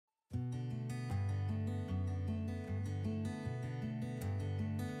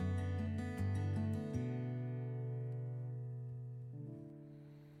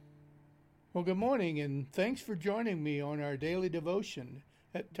Well, good morning, and thanks for joining me on our daily devotion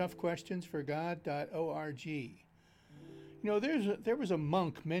at toughquestionsforgod.org. There was a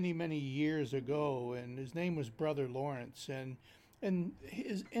monk many years ago, and his name was Brother Lawrence, and in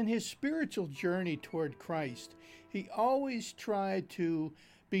his spiritual journey toward Christ, he always tried to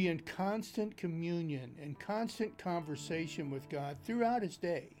be in constant communion and constant conversation with God throughout his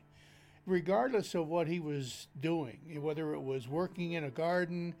day, regardless of what he was doing, whether it was working in a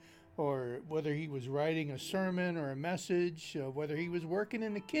garden, or whether he was writing a sermon or a message, whether he was working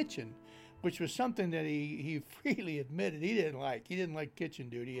in the kitchen, which was something that he freely admitted he didn't like. He didn't like kitchen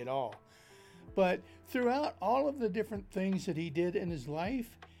duty at all. But throughout all of the different things that he did in his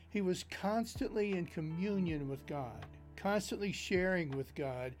life, he was constantly in communion with God, constantly sharing with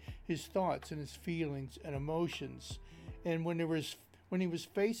God his thoughts and his feelings and emotions. And when he was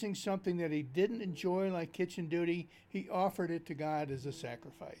facing something that he didn't enjoy, like kitchen duty, he offered it to God as a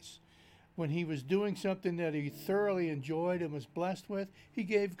sacrifice. When he was doing something that he thoroughly enjoyed and was blessed with, he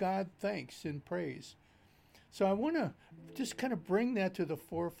gave God thanks and praise. So I want to just kind of bring that to the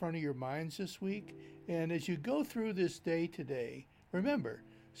forefront of your minds this week. And as you go through this day today, remember,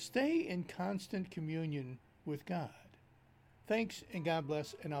 stay in constant communion with God. Thanks, and God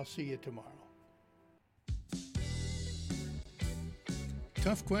bless, and I'll see you tomorrow.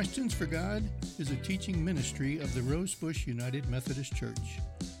 Tough Questions for God is a teaching ministry of the Rosebush United Methodist Church,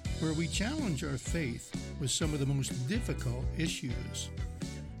 where we challenge our faith with some of the most difficult issues.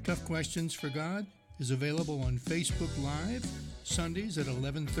 Tough Questions for God is available on Facebook Live, Sundays at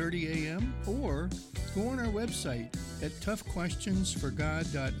 11:30 a.m., or go on our website at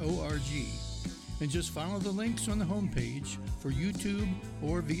toughquestionsforgod.org and just follow the links on the homepage for YouTube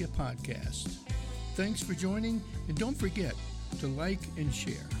or via podcast. Thanks for joining, and don't forget to like and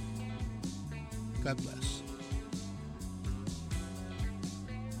share. God bless.